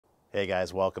Hey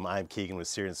guys, welcome. I'm Keegan with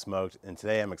Seared and Smoked, and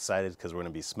today I'm excited because we're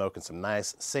going to be smoking some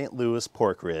nice St. Louis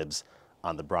pork ribs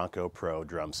on the Bronco Pro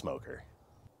drum smoker.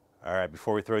 All right,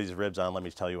 before we throw these ribs on, let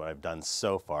me tell you what I've done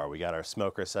so far. We got our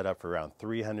smoker set up for around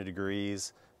 300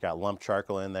 degrees, got lump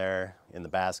charcoal in there. In the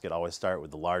basket, always start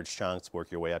with the large chunks,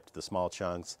 work your way up to the small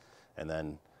chunks, and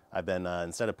then I've been,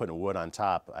 instead of putting wood on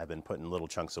top, I've been putting little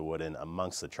chunks of wood in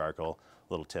amongst the charcoal.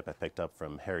 Little tip I picked up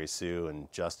from Harry Sue and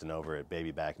Justin over at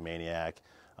Baby Back Maniac.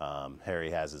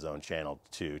 Harry has his own channel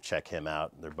to check him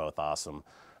out. They're both awesome.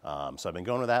 So I've been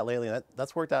going with that lately, and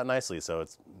that's worked out nicely. So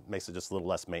it makes it just a little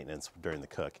less maintenance during the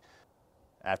cook.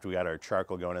 After we got our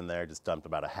charcoal going in there, just dumped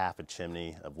about a half a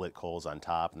chimney of lit coals on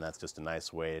top, and that's just a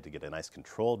nice way to get a nice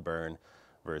controlled burn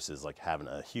versus like having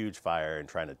a huge fire and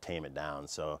trying to tame it down.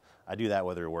 So I do that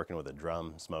whether you're working with a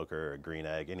drum smoker or a green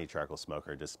egg, any charcoal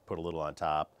smoker, just put a little on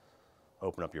top,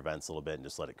 open up your vents a little bit and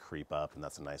just let it creep up, and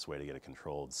that's a nice way to get a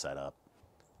controlled setup.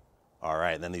 All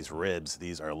right, and then these ribs,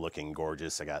 these are looking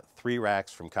gorgeous. I got 3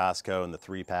 racks from Costco and the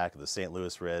 3-pack of the St.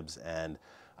 Louis ribs, and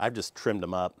I've just trimmed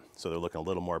them up so they're looking a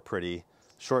little more pretty.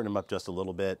 Shortened them up just a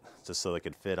little bit, just so they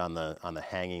could fit on the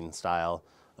hanging style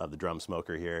of the drum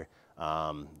smoker here.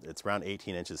 It's around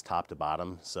 18 inches top to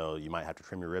bottom, so you might have to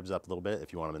trim your ribs up a little bit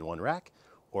if you want them in one rack,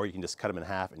 or you can just cut them in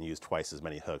half and use twice as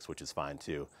many hooks, which is fine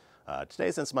too.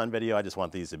 Today's Instant video, I just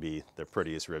want these to be the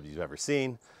prettiest ribs you've ever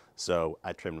seen. So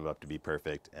I trimmed them up to be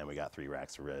perfect, and we got 3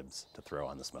 racks of ribs to throw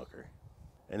on the smoker.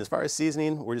 And as far as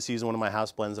seasoning, we're just using one of my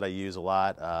house blends that I use a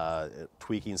lot,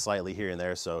 tweaking slightly here and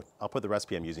there. So I'll put the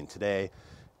recipe I'm using today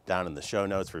down in the show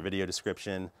notes for video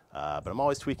description. But I'm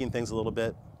always tweaking things a little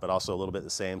bit, but also a little bit the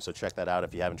same. So check that out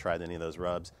if you haven't tried any of those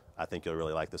rubs. I think you'll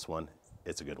really like this one.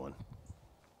 It's a good one.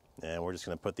 And we're just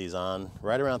gonna put these on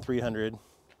right around 300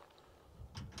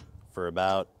 for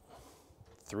about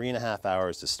 3.5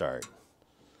 hours to start.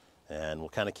 And we'll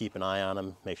kind of keep an eye on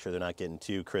them, make sure they're not getting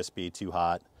too crispy, too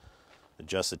hot.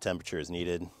 Adjust the temperature as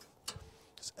needed.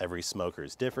 Every smoker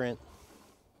is different,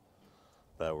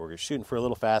 but we're shooting for a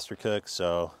little faster cook,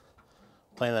 so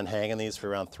planning on hanging these for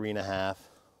around 3.5,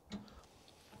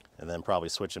 and then probably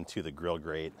switch them to the grill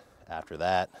grate after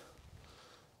that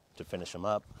to finish them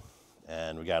up.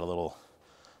 And we got a little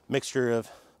mixture of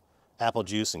apple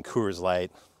juice and Coors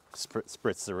Light,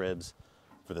 spritz the ribs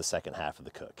for the second half of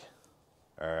the cook.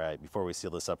 All right, before we seal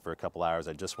this up for a couple hours,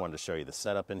 I just wanted to show you the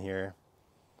setup in here.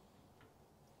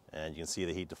 And you can see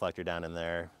the heat deflector down in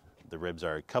there. The ribs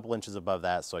are a couple inches above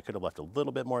that, so I could have left a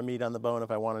little bit more meat on the bone if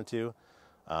I wanted to.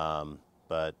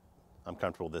 But I'm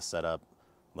comfortable with this setup.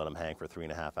 Let them hang for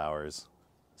 3.5 hours.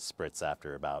 Spritz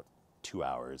after about 2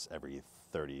 hours every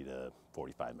 30 to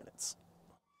 45 minutes.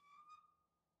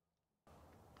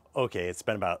 Okay, it's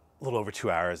been about a little over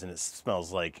 2 hours and it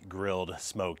smells like grilled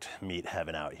smoked meat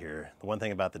heaven out here. The one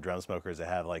thing about the drum smoker is they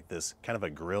have like this kind of a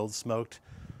grilled smoked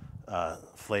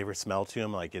flavor smell to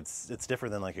them. Like it's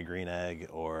different than like a green egg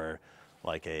or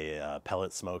like a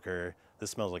pellet smoker.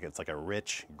 This smells like it's like a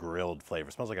rich grilled flavor.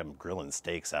 It smells like I'm grilling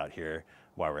steaks out here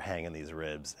while we're hanging these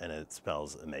ribs, and it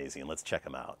smells amazing. Let's check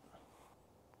them out.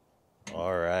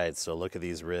 All right, so look at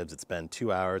these ribs. It's been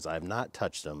 2 hours. I have not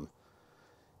touched them.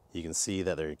 You can see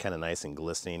that they're kind of nice and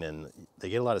glistening, and they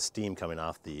get a lot of steam coming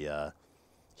off the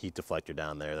heat deflector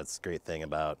down there. That's the great thing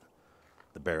about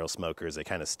the barrel smokers. They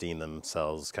kind of steam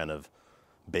themselves, kind of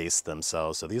baste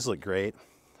themselves. So these look great.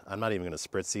 I'm not even going to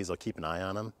spritz these. I'll keep an eye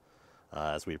on them.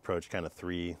 As we approach kind of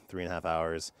 3.5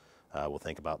 hours, we'll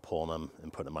think about pulling them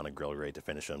and putting them on a grill grate to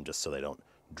finish them, just so they don't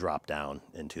drop down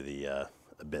into the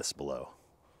abyss below.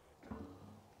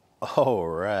 All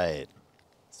right.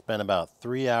 It's been about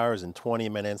 3 hours and 20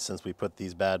 minutes since we put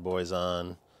these bad boys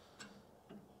on,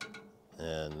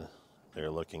 and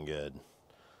they're looking good.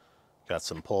 Got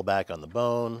some pullback on the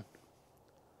bone.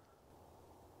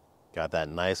 Got that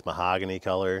nice mahogany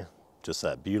color, just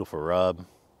that beautiful rub.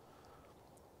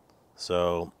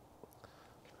 So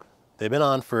they've been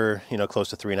on for, close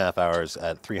to 3.5 hours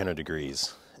at 300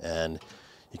 degrees, and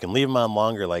you can leave them on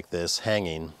longer like this,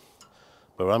 hanging.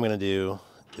 But what I'm going to do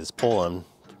is pull them,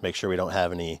 make sure we don't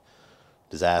have any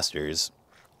disasters,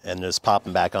 and just pop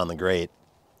them back on the grate.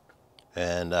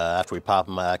 And after we pop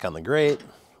them back on the grate,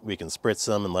 we can spritz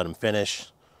them and let them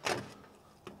finish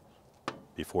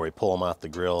before we pull them off the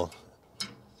grill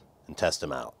and test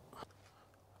them out.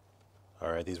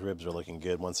 All right, these ribs are looking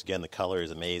good. Once again, the color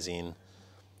is amazing.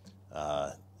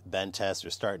 Bend tests are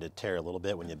starting to tear a little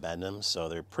bit when you bend them, so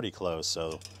they're pretty close.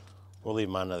 So we'll leave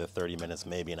them on another 30 minutes,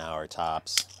 maybe an hour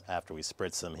tops after we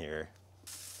spritz them here.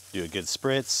 Do a good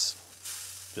spritz,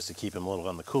 just to keep them a little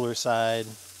on the cooler side.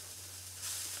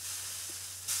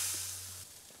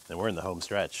 And we're in the home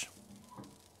stretch.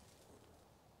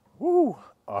 Woo!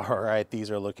 All right,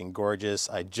 these are looking gorgeous.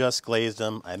 I just glazed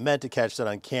them. I meant to catch that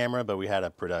on camera, but we had a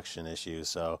production issue,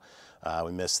 so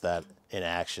we missed that in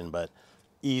action. But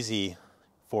easy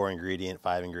 4-ingredient,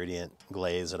 5-ingredient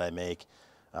glaze that I make.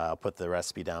 I'll put the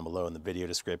recipe down below in the video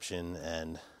description,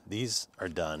 and these are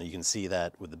done. You can see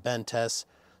that with the bend test,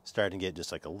 starting to get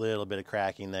just like a little bit of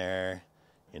cracking there.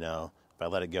 You know, if I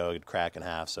let it go, it'd crack in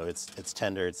half. So it's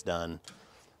tender, it's done.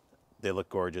 They look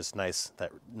gorgeous,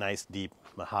 that nice deep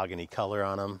mahogany color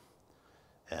on them,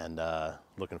 and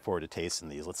looking forward to tasting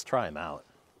these. Let's try them out.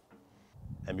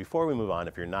 And before we move on,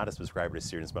 if you're not a subscriber to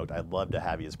Seared and Smoked, I'd love to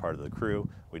have you as part of the crew.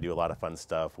 We do a lot of fun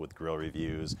stuff with grill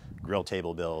reviews, grill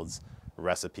table builds,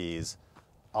 recipes,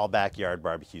 all backyard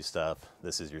barbecue stuff.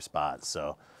 This is your spot.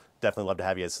 So definitely love to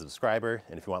have you as a subscriber.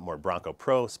 And if you want more Bronco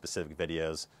Pro specific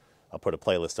videos, I'll put a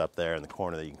playlist up there in the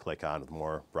corner that you can click on with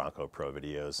more Bronco Pro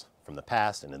videos from the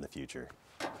past and in the future.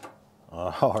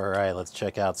 All right, let's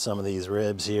check out some of these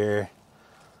ribs here.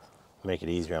 Make it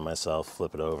easier on myself,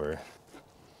 flip it over.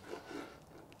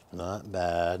 Not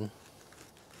bad.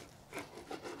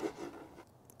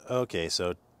 Okay,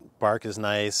 so bark is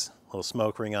nice, little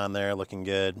smoke ring on there, looking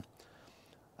good.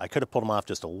 I could have pulled them off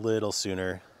just a little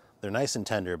sooner. They're nice and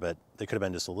tender, but they could have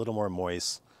been just a little more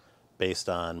moist based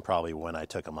on probably when I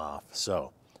took them off.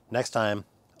 So next time,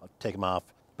 I'll take them off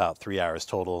about 3 hours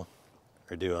total,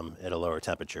 or do them at a lower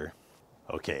temperature.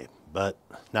 Okay, but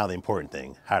now the important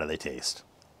thing, how do they taste?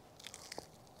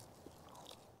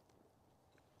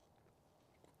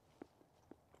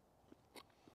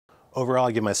 Overall,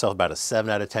 I give myself about a 7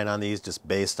 out of 10 on these, just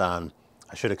based on,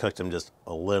 I should have cooked them just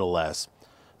a little less.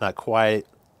 Not quite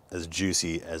as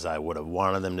juicy as I would have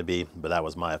wanted them to be, but that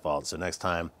was my fault. So next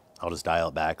time, I'll just dial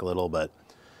it back a little, but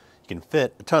you can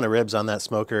fit a ton of ribs on that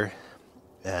smoker,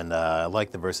 and I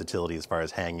like the versatility as far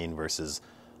as hanging versus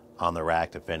on the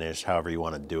rack to finish, however you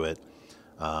want to do it.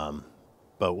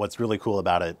 But what's really cool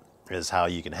about it is how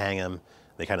you can hang them.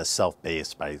 They kind of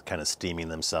self-baste by kind of steaming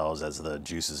themselves as the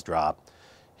juices drop,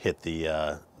 hit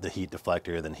the heat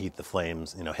deflector, then heat the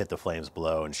flames, hit the flames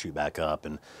below and shoot back up.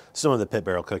 And some of the pit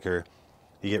barrel cooker,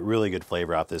 you get really good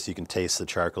flavor off this. You can taste the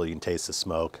charcoal, you can taste the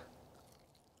smoke.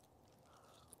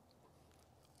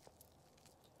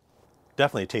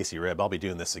 Definitely a tasty rib. I'll be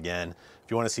doing this again. If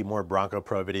you want to see more Bronco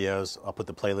Pro videos, I'll put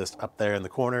the playlist up there in the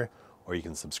corner, or you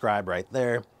can subscribe right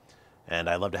there. And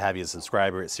I'd love to have you as a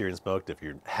subscriber at Seared and Smoked if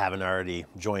you haven't already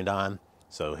joined on.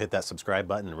 So hit that subscribe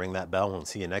button and ring that bell, and we'll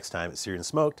see you next time at Seared and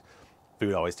Smoked.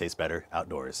 Food always tastes better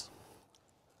outdoors.